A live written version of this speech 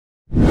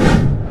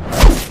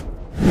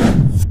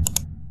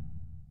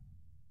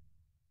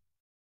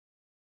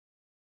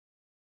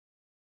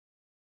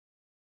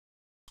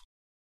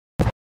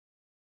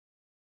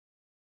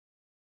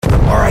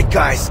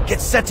Guys, get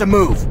set to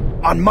move.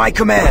 On my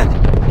command.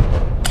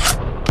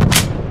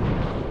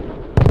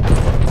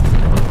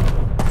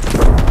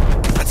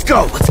 Let's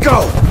go, let's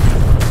go!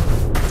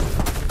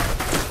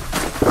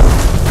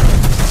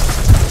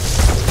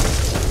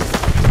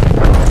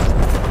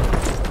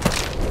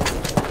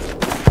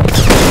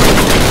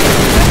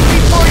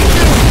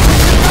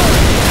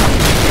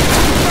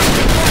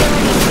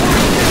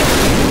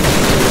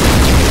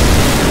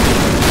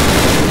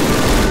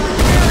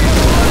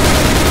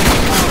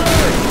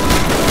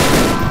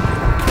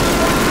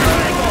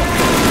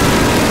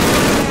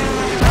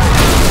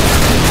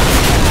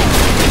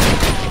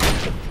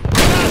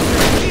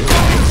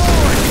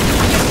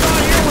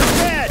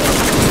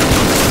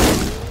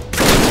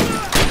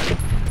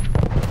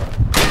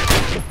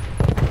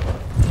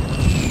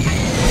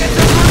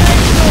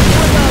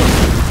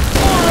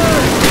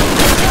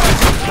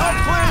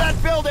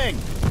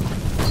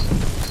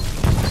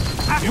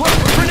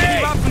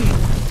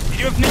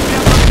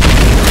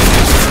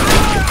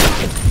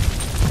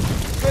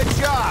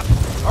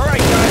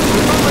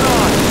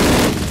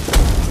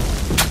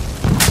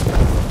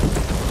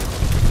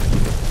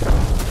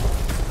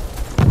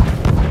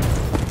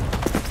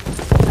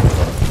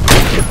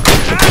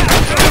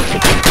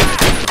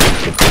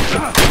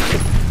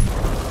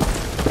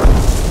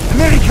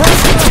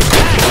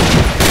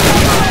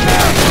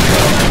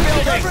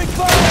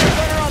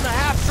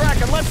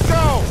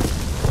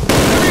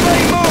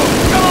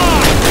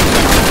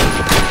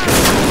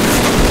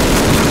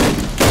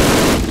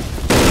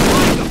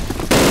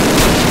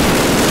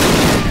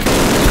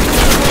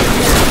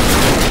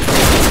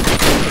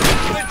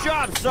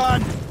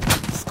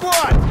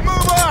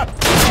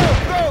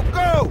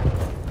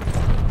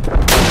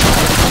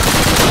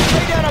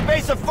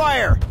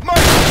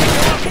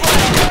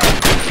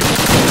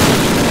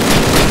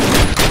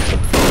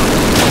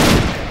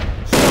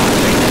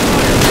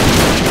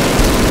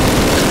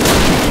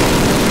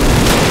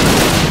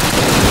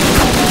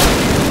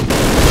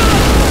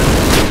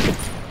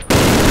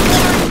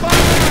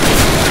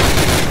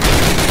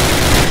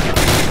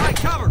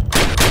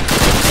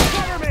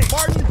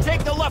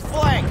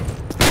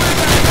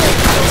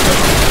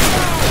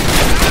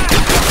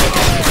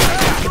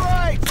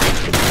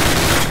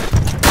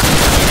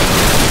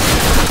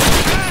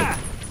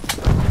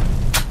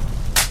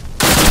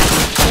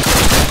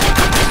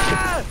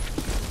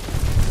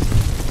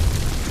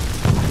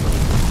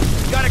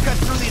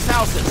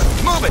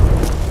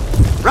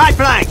 Right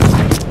flank!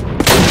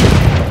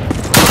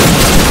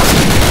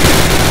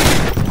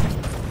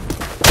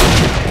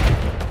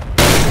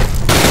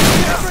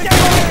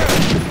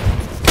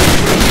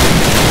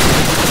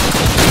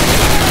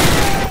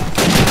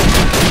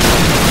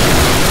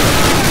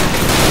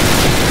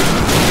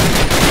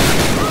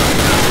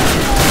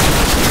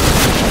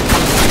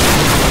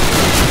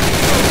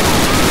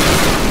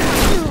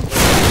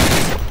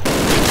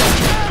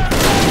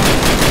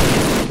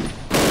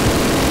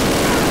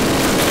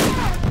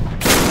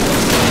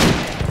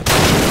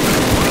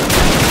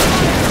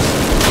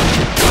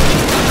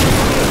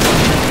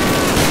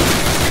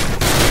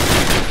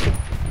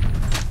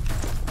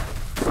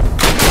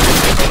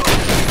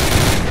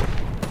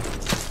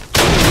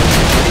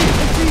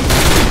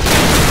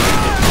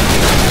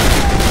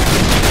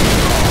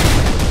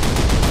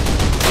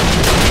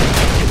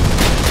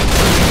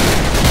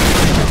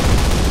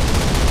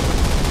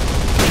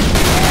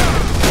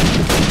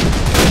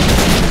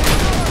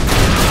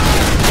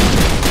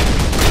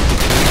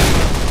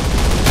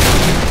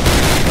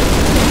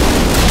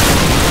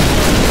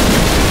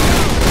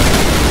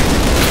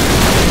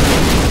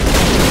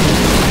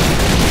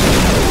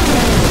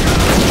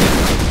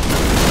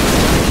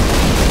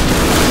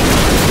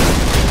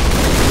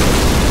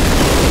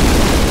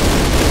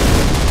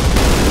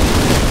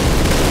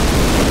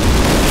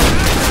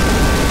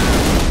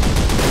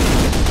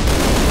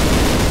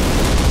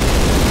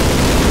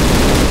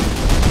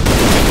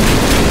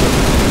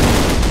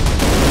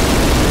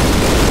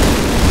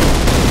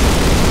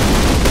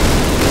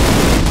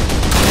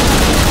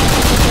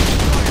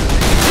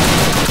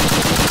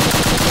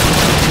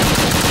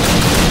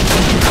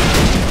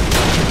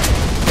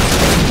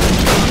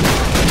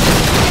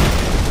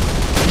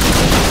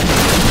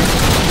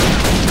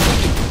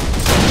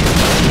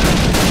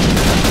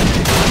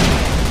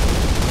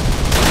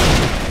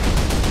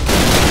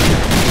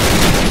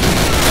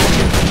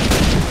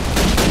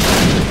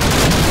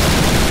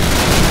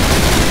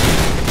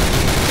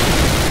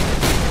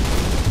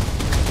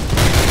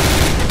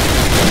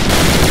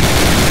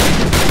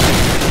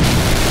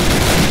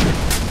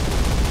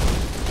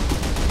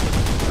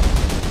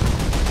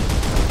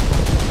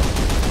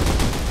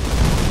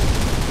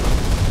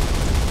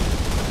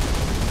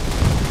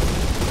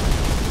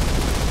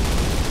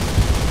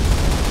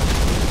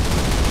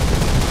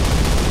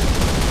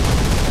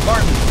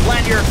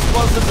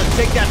 Explosives and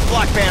take that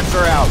flak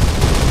panzer out.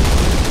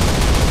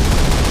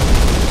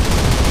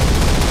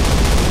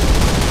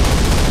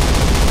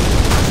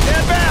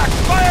 Stand back!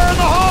 Fire in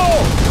the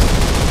hole!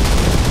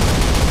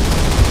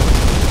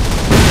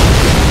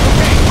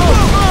 Okay,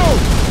 move!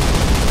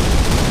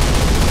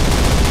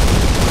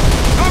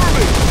 Cover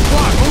me!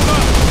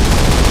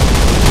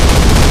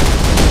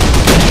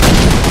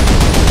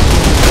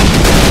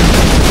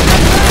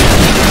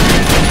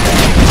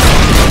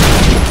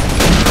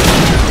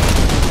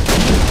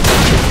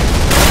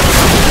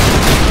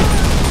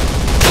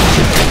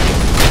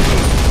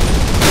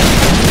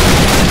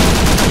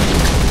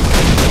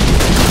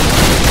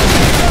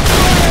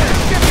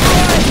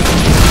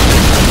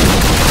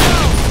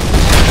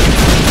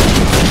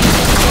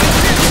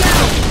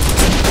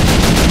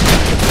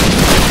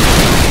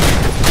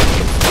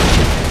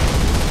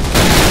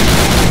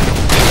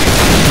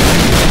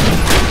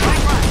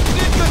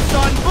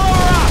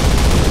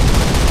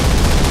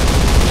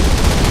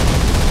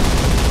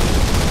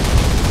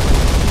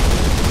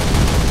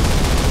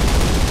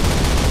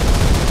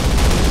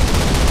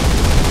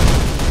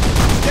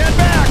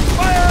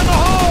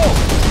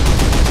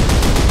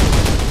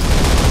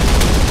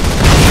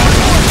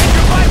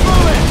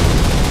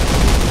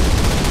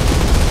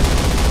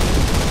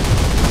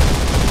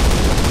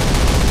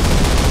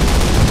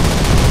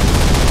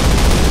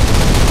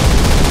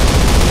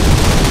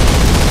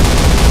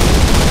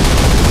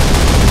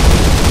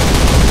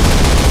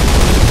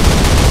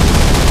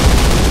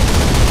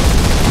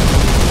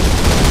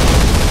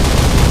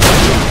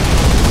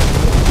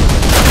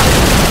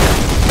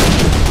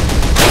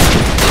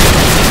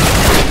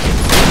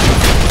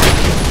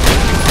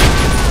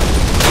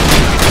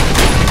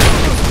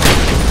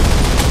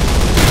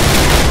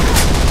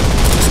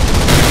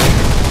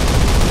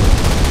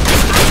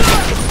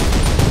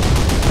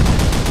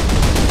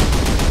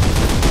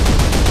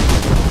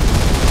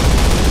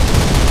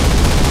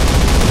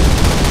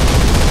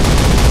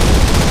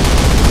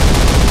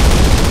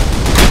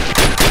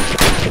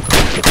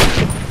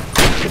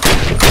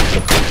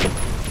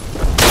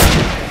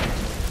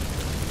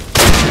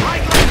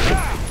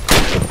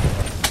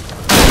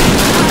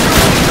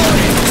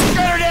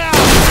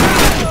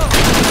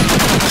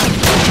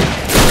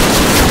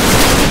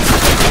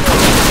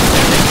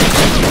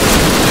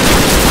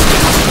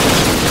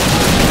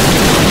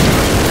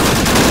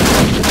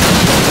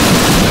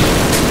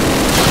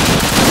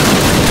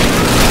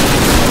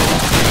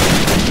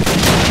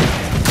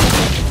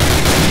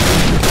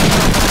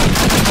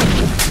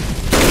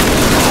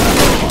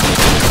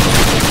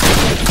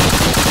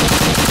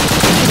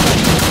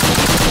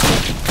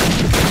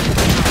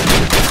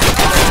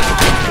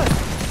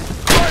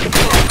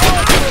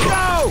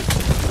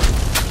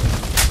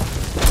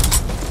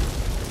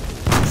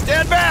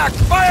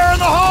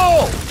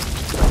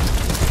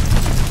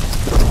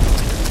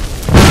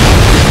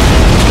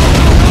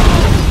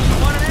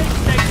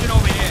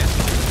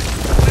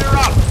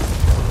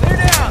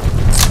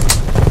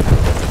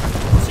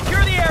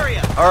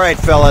 Alright,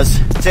 fellas.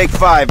 Take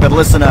 5, but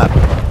listen up.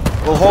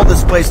 We'll hold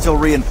this place till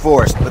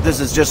reinforced, but this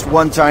is just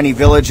one tiny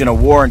village in a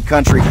warring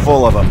country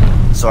full of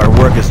them, so our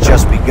work has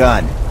just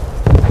begun.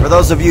 For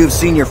those of you who've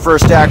seen your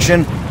first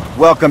action,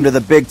 welcome to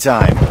the big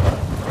time.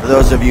 For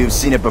those of you who've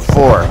seen it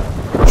before,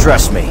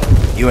 trust me,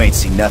 you ain't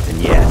seen nothing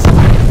yet.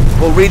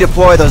 We'll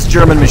redeploy those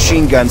German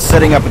machine guns,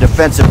 setting up a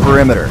defensive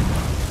perimeter.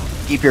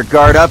 Keep your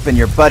guard up and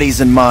your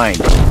buddies in mind.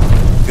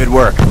 Good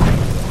work.